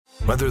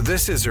Whether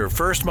this is her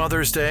first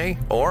Mother's Day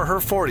or her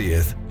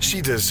 40th, she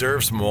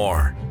deserves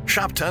more.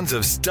 Shop tons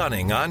of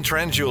stunning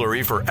on-trend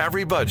jewelry for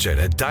every budget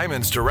at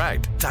Diamonds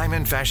Direct.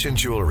 Diamond fashion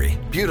jewelry,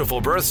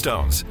 beautiful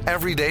birthstones,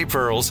 everyday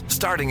pearls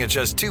starting at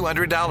just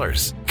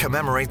 $200.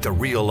 Commemorate the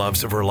real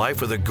loves of her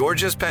life with a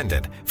gorgeous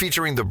pendant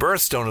featuring the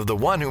birthstone of the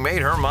one who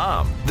made her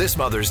mom. This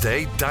Mother's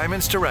Day,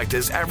 Diamonds Direct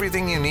is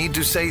everything you need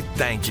to say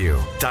thank you.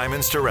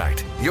 Diamonds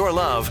Direct. Your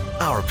love,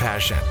 our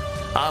passion.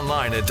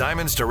 Online at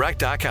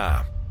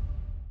diamondsdirect.com.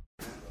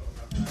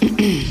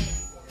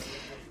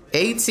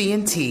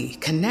 AT&T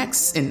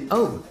connects an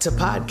ode to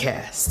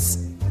podcasts.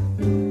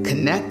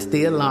 Connect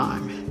the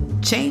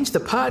alarm. Change the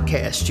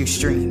podcast you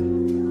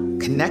stream.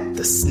 Connect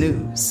the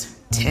snooze.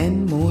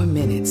 10 more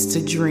minutes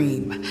to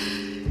dream.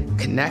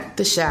 Connect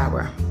the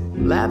shower.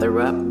 Lather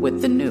up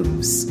with the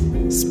news.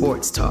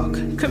 Sports talk,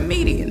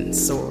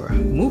 comedians, or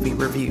movie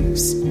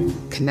reviews.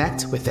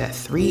 Connect with that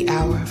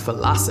 3-hour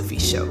philosophy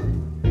show.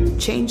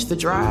 Change the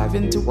drive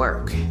into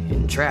work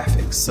in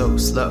traffic so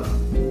slow.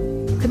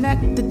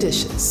 Connect the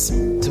dishes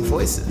to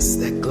voices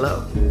that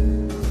glow.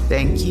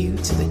 Thank you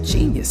to the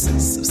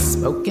geniuses of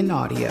spoken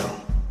audio.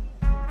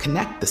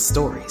 Connect the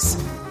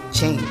stories.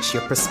 Change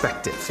your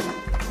perspective.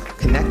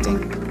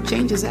 Connecting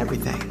changes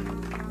everything.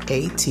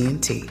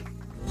 AT&T.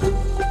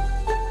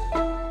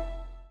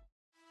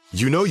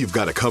 You know you've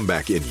got a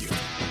comeback in you.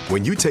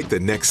 When you take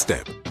the next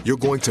step, you're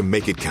going to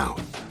make it count.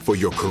 For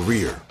your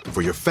career,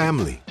 for your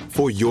family,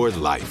 for your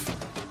life.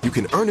 You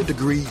can earn a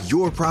degree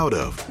you're proud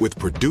of with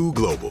Purdue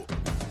Global.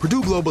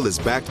 Purdue Global is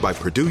backed by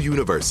Purdue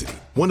University,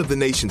 one of the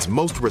nation's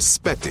most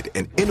respected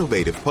and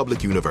innovative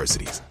public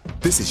universities.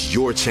 This is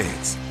your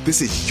chance.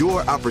 This is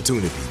your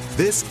opportunity.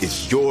 This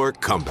is your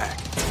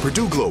comeback.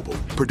 Purdue Global,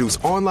 Purdue's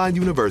online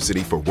university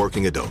for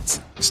working adults.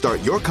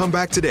 Start your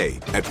comeback today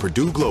at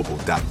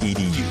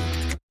purdueglobal.edu.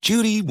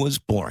 Judy was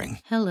boring.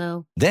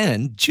 Hello.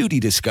 Then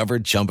Judy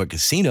discovered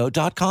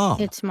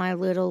ChumbaCasino.com. It's my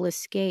little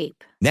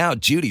escape. Now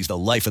Judy's the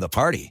life of the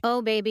party.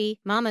 Oh,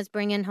 baby, mama's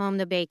bringing home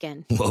the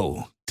bacon.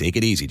 Whoa, take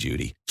it easy,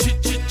 Judy.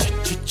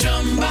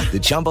 The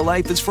Chumba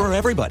life is for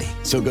everybody.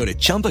 So go to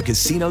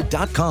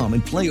ChumbaCasino.com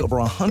and play over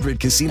 100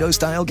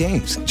 casino-style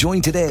games.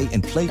 Join today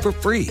and play for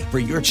free for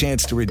your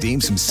chance to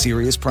redeem some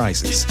serious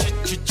prizes.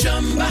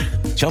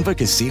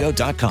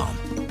 ChumbaCasino.com.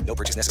 No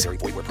purchase necessary.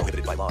 Void where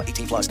prohibited by law.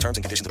 18 plus terms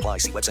and conditions apply.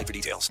 See website for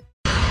details.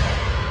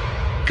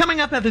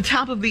 Coming up at the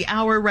top of the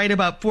hour, right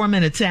about 4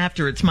 minutes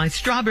after, it's my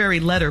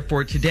strawberry letter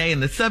for today.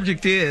 And the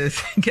subject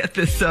is, get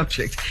this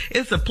subject,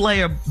 it's a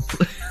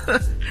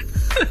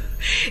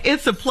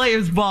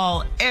player's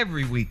ball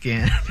every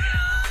weekend.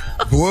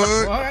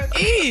 What?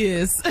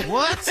 Is.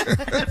 What?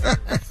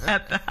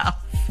 At the house.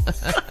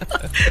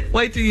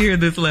 Wait till you hear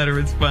this letter.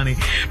 It's funny.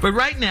 But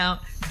right now,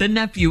 the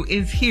nephew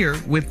is here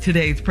with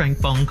today's prank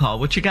phone call.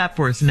 What you got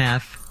for us,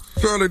 Neff?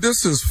 Shirley,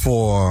 this is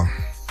for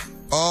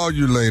all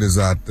you ladies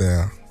out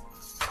there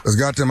that's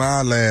got them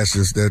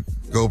eyelashes that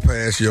go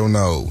past your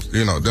nose.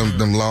 You know,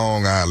 them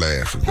long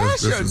eyelashes.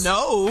 Past your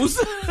nose?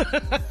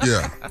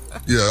 Yeah.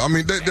 I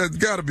mean, there's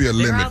got to be a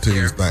limit to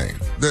these things.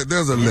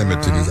 There's a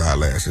limit to these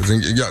eyelashes.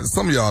 And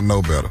some of y'all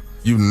know better.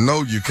 You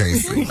know you can't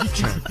see.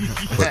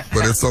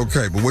 but it's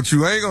okay. But what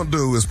you ain't going to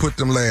do is put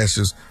them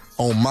lashes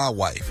on my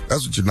wife.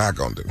 That's what you're not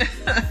going to do.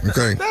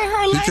 Okay?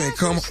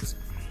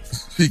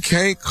 He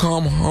can't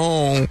come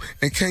home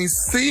and can't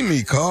see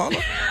me, Carla.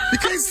 He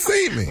can't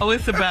see me. Oh,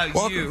 it's about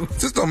you.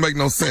 This don't make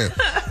no sense.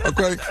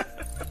 Okay?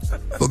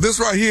 So this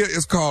right here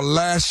is called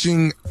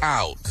lashing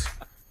out.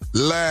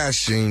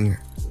 Lashing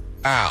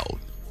out.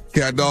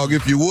 Cat dog,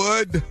 if you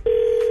would.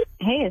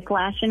 Hey, it's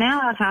lashing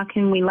out. How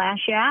can we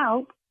lash you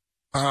out?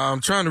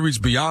 I'm trying to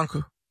reach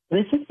Bianca.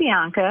 This is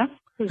Bianca.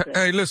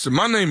 Hey, listen,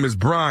 my name is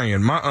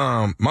Brian.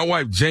 My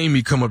wife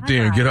Jamie come up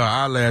there and get her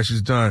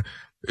eyelashes done.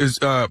 Is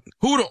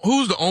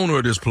who's the owner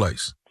of this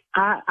place?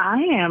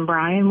 I am,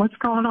 Brian. What's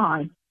going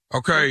on?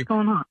 Okay. What's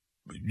going on?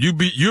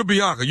 You're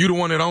Bianca. You the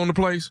one that owned the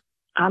place?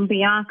 I'm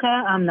Bianca.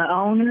 I'm the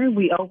owner.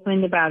 We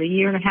opened about a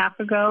year and a half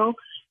ago.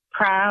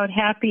 Proud,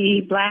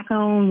 happy,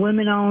 black-owned,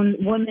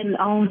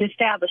 women-owned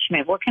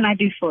establishment. What can I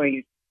do for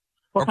you?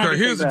 Okay,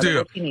 here's the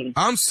deal.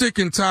 I'm sick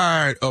and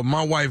tired of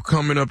my wife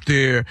coming up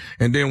there,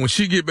 and then when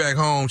she get back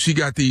home, she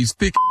got these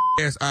thick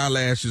ass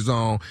eyelashes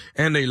on,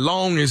 and they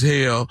long as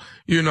hell.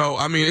 You know,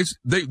 I mean,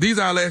 these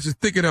eyelashes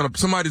thicker than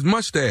somebody's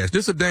mustache.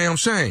 This a damn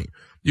shame.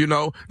 You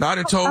know, now I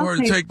done told her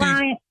to take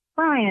these.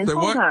 Brian,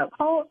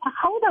 hold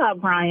up,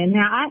 Brian.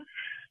 Now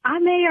I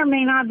may or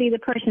may not be the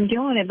person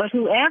doing it, but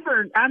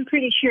whoever, I'm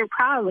pretty sure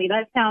probably,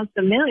 that sounds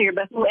familiar,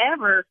 but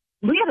whoever,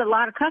 we have a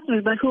lot of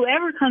customers, but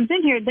whoever comes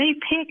in here, they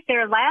pick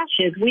their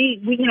lashes.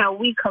 We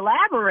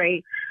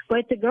collaborate,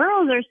 but the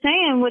girls are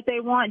saying what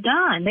they want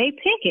done. They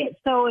pick it.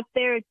 So if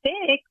they're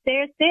thick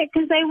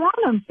because they want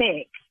them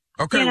thick.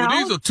 Okay, well,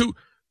 these are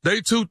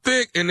they too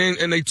thick and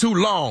they too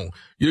long.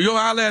 Your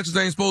eyelashes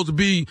ain't supposed to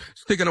be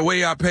sticking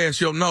away out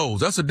past your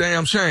nose. That's a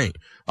damn shame.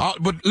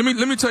 But let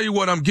me tell you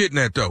what I'm getting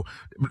at though.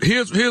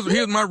 Here's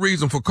my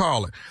reason for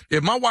calling.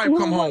 If my wife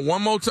come home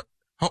one more time,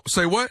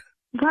 say what?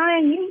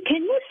 Brian,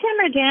 can you send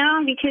her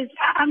down? Because,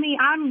 I mean,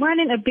 I'm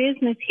running a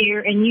business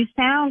here, and you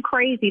sound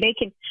crazy. They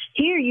can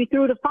hear you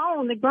through the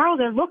phone. The girls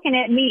are looking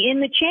at me in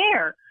the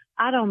chair.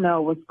 I don't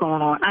know what's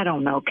going on. I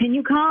don't know. Can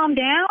you calm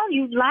down?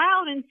 You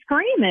loud and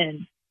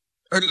screaming.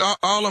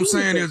 All I'm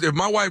saying is if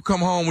my wife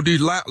come home with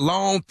these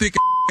long, thick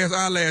ass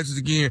eyelashes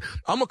again,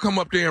 I'm going to come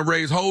up there and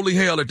raise holy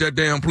hell at that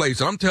damn place.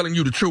 And I'm telling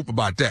you the truth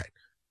about that.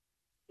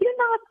 You're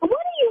not. What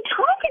are you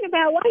talking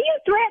about? Why are you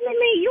threatening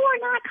me? You are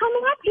not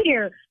coming up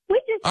here.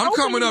 I'm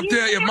coming up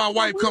there if my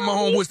wife come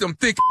home with them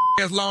thick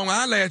ass long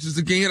eyelashes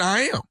again.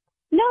 I am.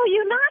 No,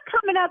 you're not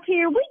coming up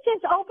here. We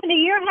just opened a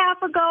year and a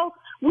half ago.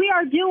 We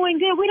are doing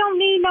good. We don't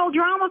need no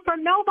drama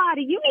from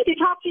nobody. You need to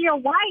talk to your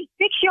wife.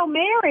 Fix your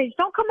marriage.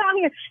 Don't come out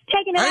here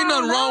taking it out. Ain't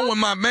nothing wrong with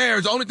my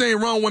marriage. The only thing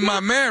wrong with my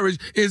marriage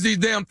is these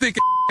damn thick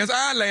ass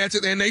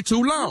eyelashes, and they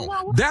too long.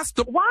 Well, that's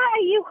the. Why are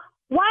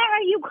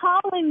you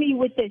calling me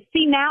with this?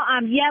 See, now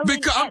I'm yelling.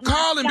 Because I'm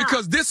calling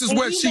because this is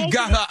where she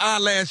got her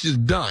eyelashes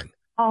done.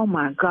 Oh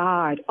my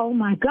God. Oh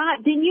my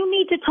God. Then you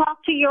need to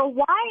talk to your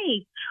wife.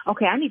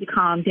 Okay, I need to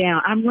calm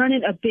down. I'm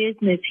running a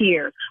business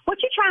here.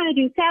 What you trying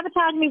to do?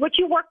 Sabotage me? What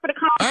you work for the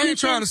company? I ain't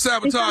trying to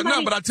sabotage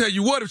nothing, but I tell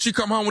you what, if she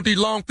come home with these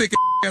long, thick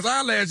ass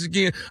eyelashes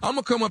again, I'm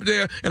going to come up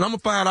there and I'm going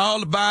to find all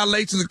the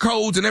violations of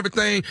codes and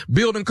everything,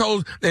 building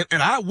codes, and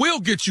I will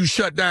get you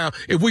shut down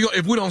if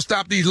we don't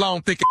stop these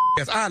long, thick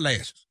ass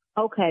eyelashes.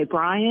 Okay,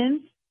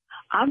 Brian,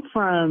 I'm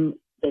from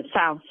the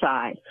South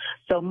Side.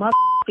 So,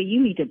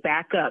 you need to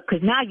back up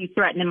because now you're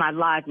threatening my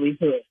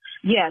livelihood.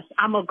 Yes,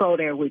 I'm going to go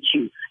there with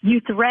you. You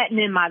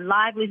threatening my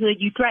livelihood.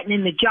 You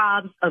threatening the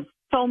jobs of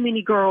so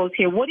many girls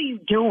here. What are you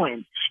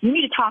doing? You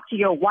need to talk to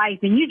your wife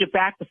and you need to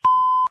back the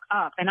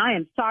up. And I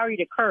am sorry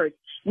to curse.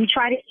 We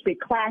try to keep it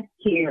classy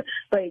here,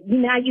 but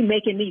now you're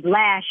making me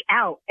lash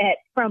out.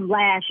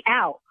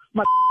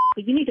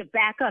 You need to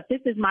back up.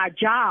 This is my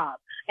job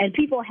and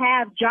people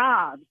have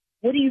jobs.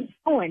 What are you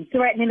doing?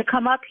 Threatening to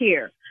come up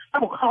here. I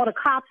will call the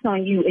cops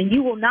on you, and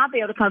you will not be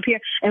able to come up here,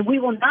 and we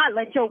will not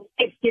let your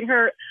wife get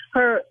her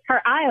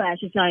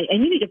eyelashes done.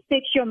 And you need to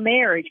fix your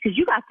marriage because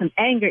you got some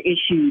anger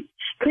issues.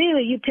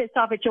 Clearly, you pissed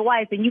off at your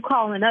wife, and you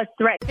calling us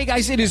threats. Hey,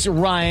 guys, it is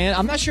Ryan.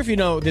 I'm not sure if you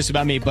know this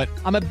about me, but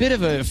I'm a bit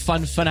of a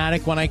fun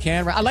fanatic when I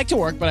can. I like to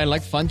work, but I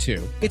like fun,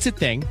 too. It's a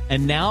thing.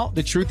 And now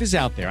the truth is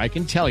out there. I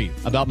can tell you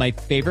about my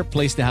favorite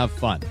place to have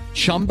fun,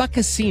 Chumba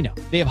Casino.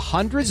 They have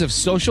hundreds of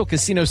social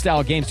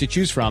casino-style games to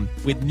choose from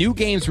with new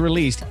games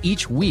released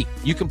each week.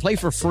 You can play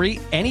for free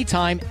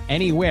anytime,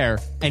 anywhere,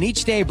 and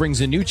each day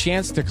brings a new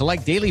chance to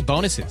collect daily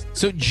bonuses.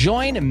 So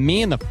join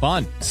me in the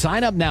fun.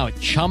 Sign up now at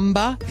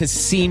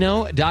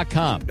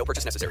ChumbaCasino.com. No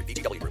purchase necessary.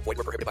 VGW Group. Void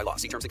where prohibited by law.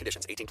 See terms and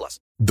conditions. 18+.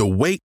 The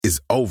wait is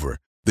over.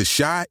 The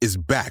Chi is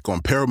back on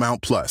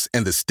Paramount Plus,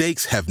 and the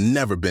stakes have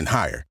never been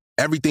higher.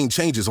 Everything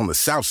changes on the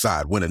South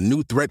Side when a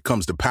new threat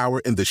comes to power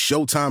in the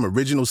Showtime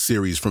original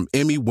series from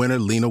Emmy winner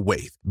Lena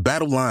Waithe.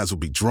 Battle lines will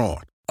be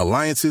drawn,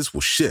 alliances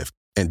will shift,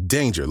 and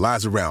danger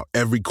lies around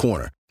every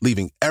corner,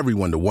 leaving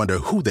everyone to wonder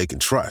who they can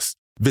trust.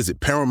 Visit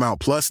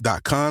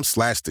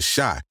ParamountPlus.com/The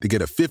Chi to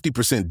get a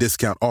 50%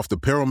 discount off the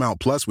Paramount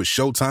Plus with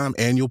Showtime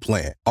annual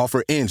plan.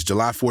 Offer ends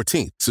July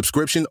 14th.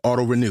 Subscription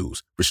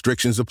auto-renews.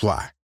 Restrictions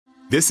apply.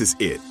 This is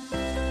it.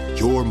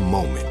 Your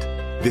moment.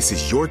 This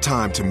is your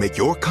time to make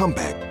your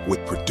comeback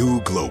with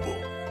Purdue Global.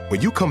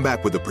 When you come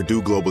back with a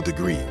Purdue Global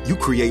degree, you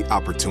create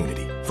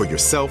opportunity for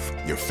yourself,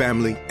 your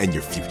family, and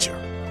your future.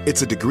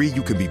 It's a degree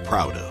you can be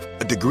proud of,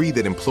 a degree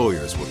that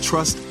employers will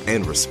trust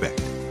and respect.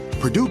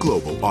 Purdue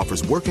Global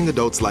offers working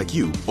adults like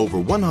you over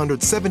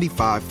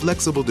 175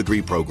 flexible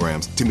degree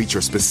programs to meet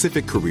your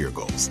specific career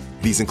goals.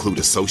 These include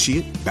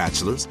associate,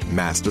 bachelor's,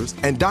 master's,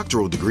 and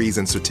doctoral degrees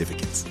and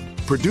certificates.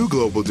 Purdue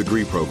Global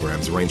degree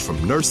programs range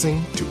from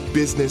nursing to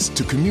business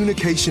to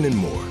communication and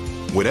more.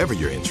 Whatever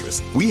your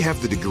interest, we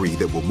have the degree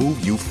that will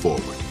move you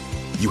forward.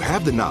 You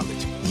have the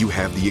knowledge, you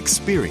have the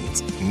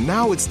experience.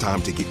 Now it's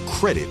time to get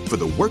credit for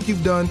the work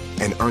you've done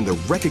and earn the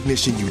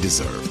recognition you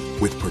deserve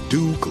with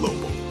Purdue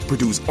Global,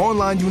 Purdue's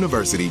online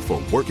university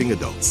for working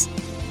adults.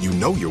 You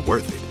know you're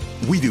worth it.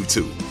 We do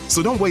too.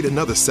 So don't wait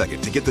another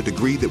second to get the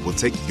degree that will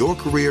take your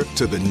career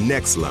to the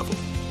next level.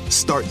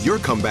 Start your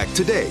comeback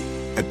today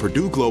at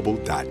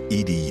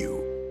purdueglobal.edu.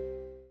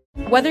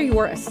 Whether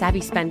you're a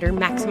savvy spender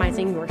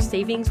maximizing your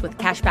savings with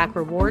cashback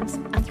rewards,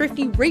 a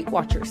thrifty rate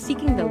watcher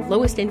seeking the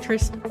lowest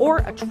interest, or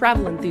a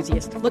travel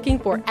enthusiast looking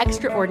for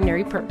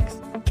extraordinary perks,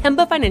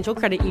 Kemba Financial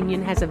Credit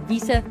Union has a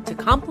visa to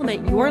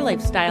complement your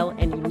lifestyle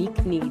and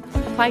unique needs.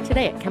 Apply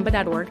today at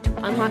Kemba.org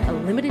to unlock a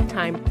limited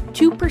time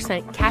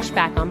 2% cash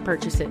back on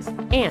purchases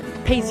and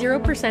pay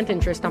 0%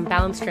 interest on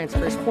balance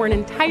transfers for an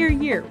entire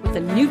year with a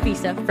new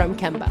visa from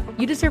Kemba.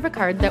 You deserve a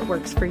card that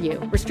works for you.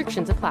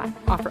 Restrictions apply.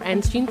 Offer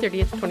ends June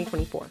 30th,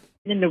 2024.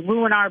 And to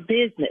ruin our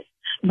business.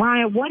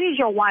 Ryan, what is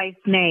your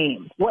wife's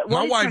name?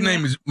 My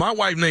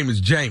wife's name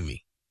is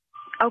Jamie.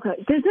 Okay.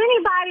 Does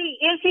anybody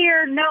in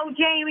here know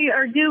Jamie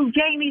or do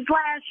Jamie's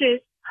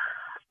lashes?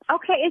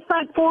 Okay, it's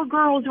like 4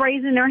 girls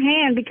raising their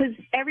hand because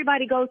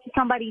everybody goes to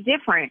somebody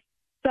different.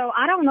 So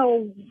I don't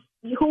know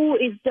who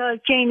does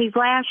Jamie's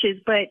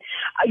lashes, but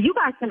you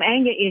got some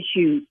anger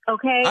issues,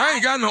 okay? I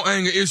ain't got no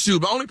anger issue.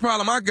 The only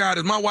problem I got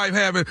is my wife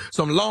having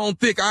some long,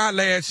 thick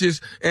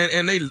eyelashes,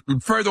 and they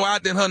further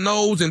out than her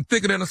nose and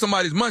thicker than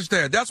somebody's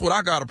mustache. That's what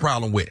I got a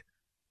problem with.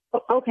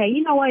 Okay,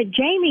 you know what?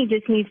 Jamie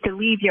just needs to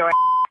leave your ass,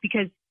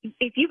 because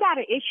if you got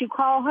an issue,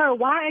 call her.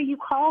 Why are you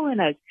calling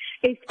us?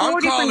 I'm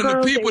calling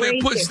the people that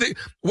put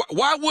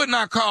why wouldn't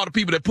I call the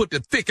people that put the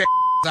thick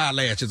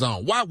eyelashes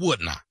on? Why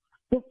wouldn't I?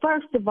 Well,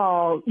 first of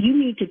all, you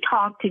need to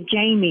talk to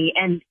Jamie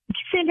and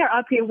send her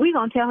up here. We're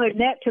going to tell her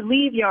to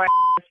leave your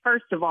ass,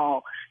 first of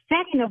all.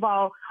 Second of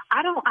all,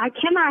 I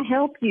cannot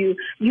help you.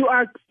 You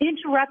are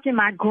interrupting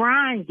my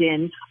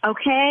grinding,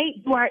 okay?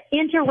 You are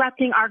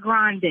interrupting our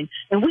grinding.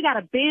 And we got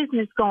a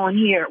business going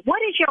here.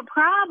 What is your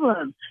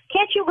problem?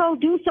 Can't you go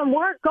do some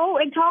work? Go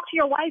and talk to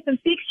your wife and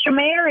fix your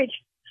marriage.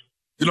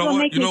 You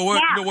know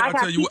what? I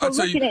tell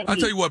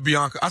you what,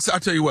 Bianca. I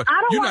tell you what.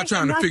 You're not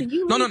trying to fix.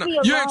 No.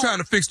 You ain't trying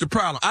to fix the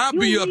problem. I'll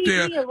be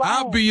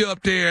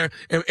up there,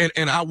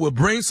 and I will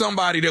bring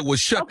somebody that will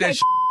shut that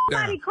shit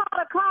down. Somebody call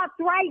the cops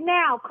right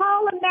now.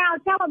 Call them now.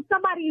 Tell them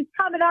somebody is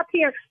coming up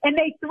here and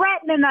they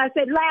threatening us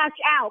and lash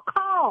out.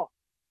 Call.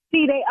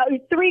 See,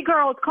 three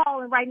girls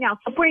calling right now.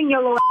 So bring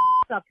your little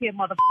ass up here,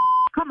 motherfucker.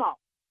 Come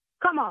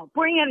on.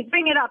 Bring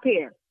it up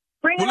here.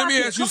 Well, let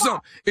me ask you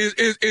something.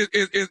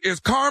 Is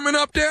Carmen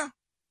up there?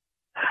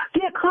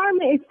 Yeah,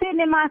 Carmen is sitting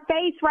in my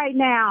face right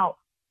now.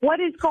 What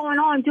is going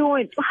on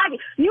doing?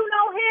 You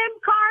know him,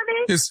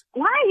 Carmen?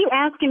 Why are you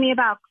asking me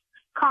about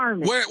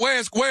Carmen?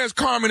 Where's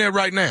Carmen at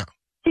right now?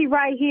 She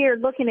right here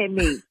looking at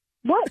me.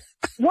 What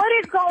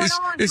is going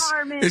on,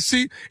 Carmen? Is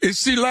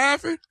she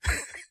laughing?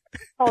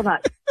 Hold on.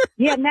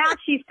 Yeah, now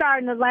she's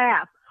starting to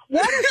laugh.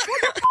 What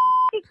the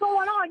is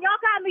going on? Y'all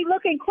got me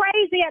looking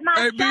crazy at my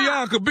Hey,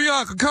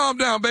 Bianca, calm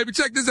down, baby.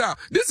 Check this out.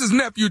 This is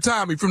Nephew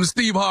Tommy from the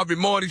Steve Harvey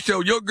Morning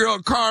Show. Your girl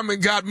Carmen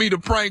got me to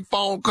prank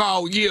phone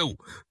call you.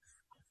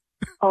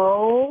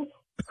 Oh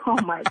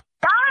my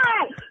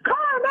God,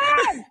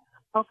 Carmen!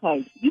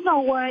 Okay, you know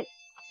what?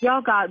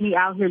 Y'all got me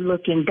out here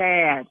looking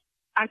bad.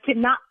 I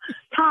cannot.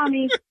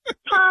 Tommy,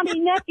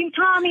 nephew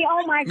Tommy.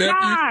 Oh my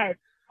God.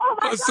 Oh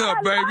my What's God,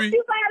 up, baby?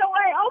 You ran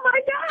away. Oh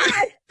my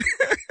God.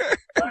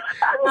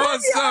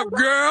 What's up,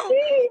 girl?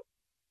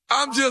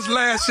 I'm just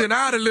lashing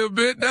out a little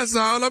bit. That's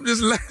all. I'm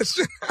just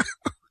lashing out.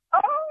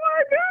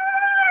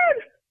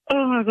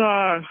 Oh my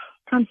God.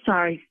 I'm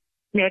sorry,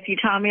 nephew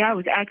Tommy. I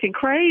was acting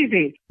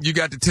crazy. You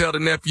got to tell the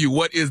nephew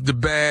what is the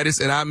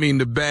baddest, and I mean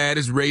the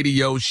baddest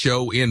radio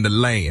show in the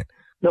land.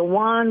 The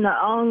one, the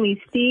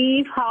only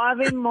Steve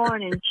Harvey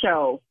Morning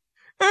Show.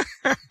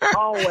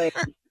 Always.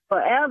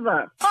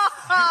 Forever.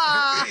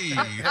 Hey.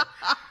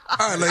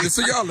 All right, ladies,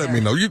 so y'all let me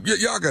know.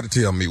 Y'all got to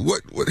tell me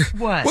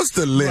what's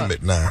the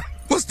limit now?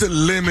 What's the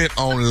limit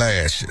on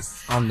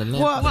lashes?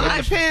 Well,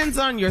 it depends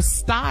on your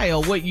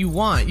style, what you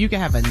want. You can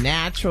have a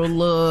natural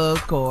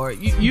look, or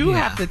you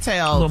have to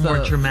tell a little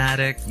more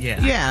dramatic.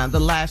 Yeah, the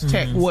lash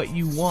tech what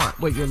you want,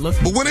 what you're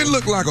looking for. But when it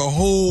look like a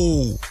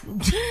whole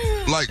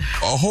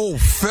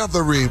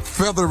feathery,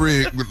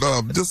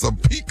 just a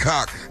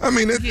peacock. I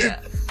mean,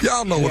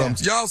 y'all know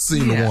what y'all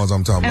seen the ones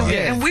I'm talking about.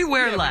 And we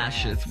wear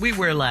lashes. We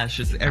wear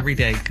lashes every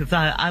day because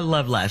I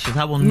love lashes.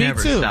 I will never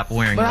stop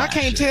wearing lashes. But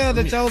I can't tell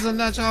that those are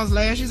not y'all's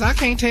lashes. I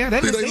can't tell. They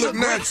look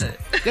natural.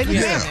 They look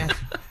natural.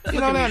 You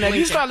know, now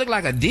you start looking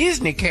like a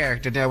Disney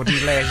character there with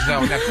these lashes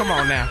on. Now, come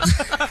on now.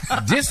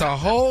 This a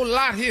whole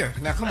lot here.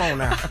 Now, come on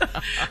now.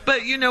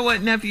 But you know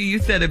what, nephew? You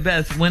said it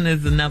best. When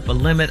is enough a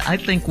limit? I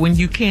think when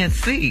you can't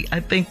see.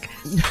 I think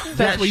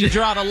that's where you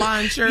draw the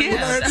line, sure.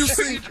 Yeah, have you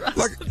seen,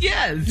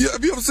 yes. Yeah,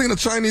 have you ever seen a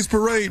Chinese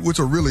parade, which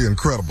are really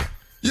incredible?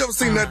 You ever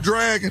seen that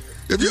dragon?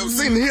 Have you ever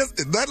seen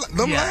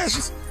them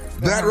lashes?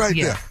 That right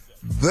there.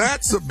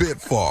 That's a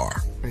bit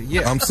far.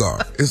 Yeah. I'm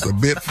sorry. It's a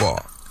bit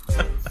far.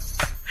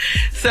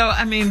 So,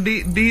 I mean,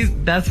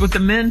 that's what the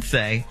men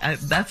say.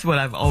 That's what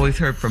I've always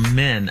heard from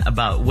men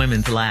about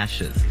women's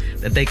lashes,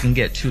 that they can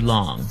get too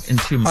long and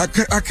too much.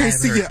 I can't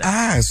see your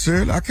eyes,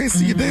 sir. I can't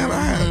see your damn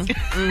eyes.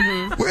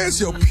 Mm-hmm.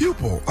 Where's your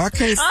pupil? I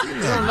can't see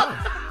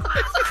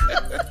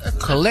that.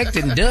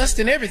 Collecting dust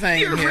and everything.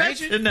 Your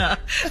retina.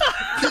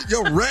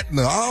 Your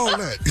retina, all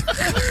that.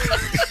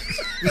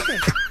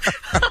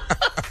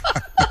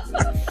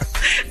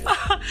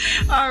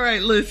 All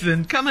right,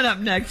 listen. Coming up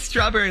next,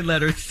 Strawberry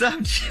Letter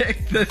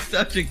subject. The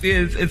subject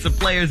is it's a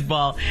players'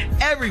 ball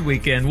every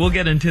weekend. We'll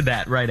get into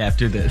that right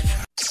after this.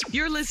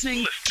 You're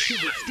listening to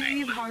the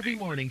Steve Harvey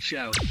Morning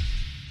Show.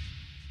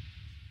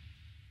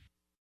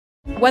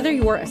 Whether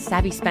you're a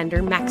savvy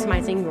spender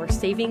maximizing your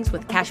savings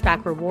with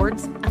cashback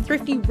rewards, a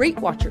thrifty rate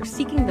watcher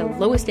seeking the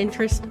lowest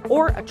interest,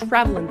 or a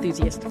travel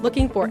enthusiast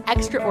looking for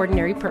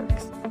extraordinary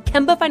perks,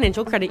 Kemba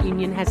Financial Credit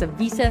Union has a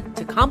visa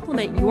to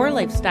complement your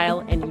lifestyle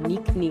and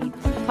unique needs.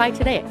 Apply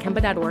today at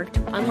Kemba.org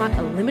to unlock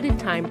a limited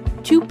time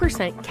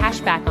 2%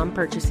 cash back on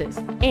purchases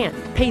and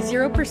pay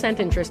 0%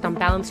 interest on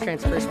balance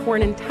transfers for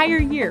an entire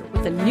year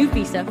with a new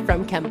visa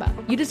from Kemba.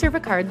 You deserve a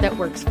card that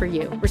works for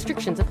you.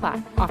 Restrictions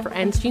apply. Offer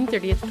ends June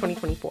 30th,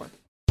 2024.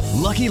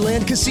 Lucky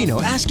Land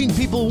Casino, asking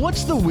people,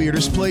 what's the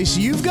weirdest place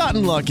you've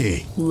gotten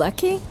lucky?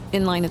 Lucky?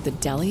 In line at the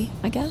deli,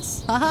 I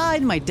guess? Aha,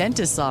 in my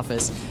dentist's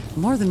office.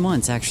 More than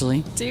once,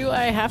 actually. Do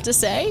I have to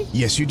say?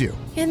 Yes, you do.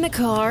 In the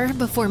car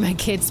before my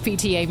kids'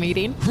 PTA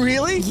meeting.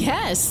 Really?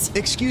 Yes.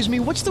 Excuse me,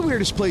 what's the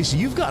weirdest place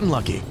you've gotten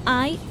lucky?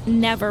 I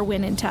never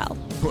win and tell.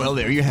 Well,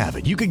 there you have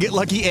it. You can get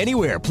lucky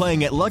anywhere,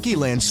 playing at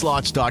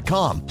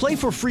LuckyLandSlots.com. Play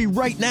for free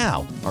right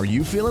now. Are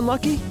you feeling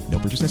lucky? No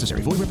purchase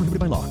necessary. Void where prohibited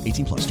by law.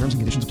 18 plus. Terms and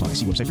conditions apply.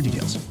 See website for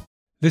details.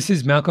 This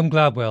is Malcolm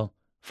Gladwell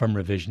from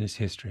Revisionist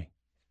History.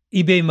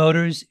 eBay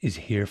Motors is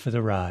here for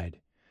the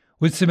ride.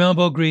 With some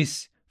elbow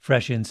grease,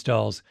 fresh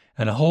installs,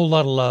 and a whole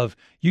lot of love,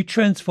 you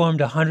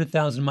transformed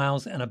 100,000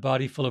 miles and a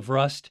body full of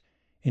rust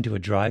into a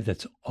drive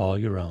that's all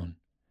your own.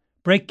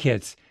 Brake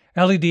kits,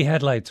 LED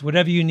headlights,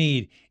 whatever you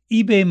need,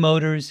 eBay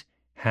Motors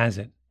has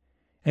it.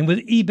 And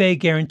with eBay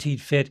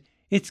Guaranteed Fit,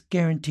 it's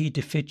guaranteed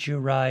to fit your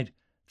ride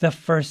the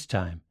first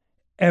time,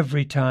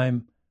 every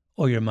time,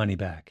 or your money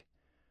back.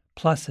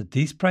 Plus, at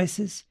these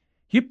prices,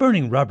 you're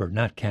burning rubber,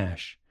 not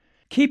cash.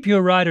 Keep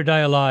your ride or die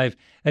alive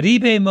at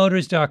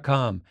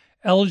ebaymotors.com.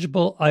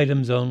 Eligible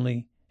items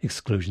only.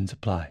 Exclusions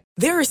apply.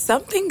 There are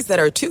some things that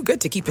are too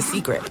good to keep a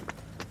secret.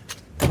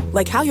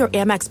 Like how your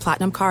Amex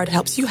Platinum card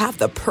helps you have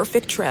the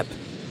perfect trip.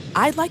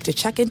 I'd like to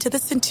check into the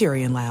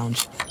Centurion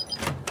Lounge.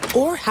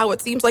 Or how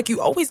it seems like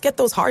you always get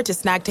those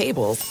hard-to-snag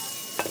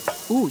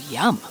tables. Ooh,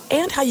 yum.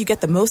 And how you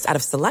get the most out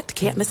of select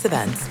can't-miss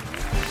events.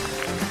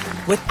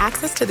 With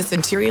access to the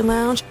Centurion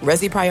Lounge,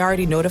 Resi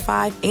Priority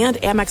Notified, and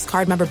Amex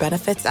card member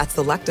benefits at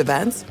select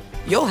events,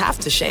 you'll have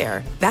to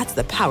share. That's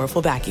the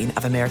powerful backing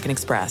of American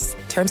Express.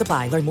 Terms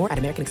apply. Learn more at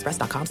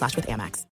americanexpress.com/withAmex.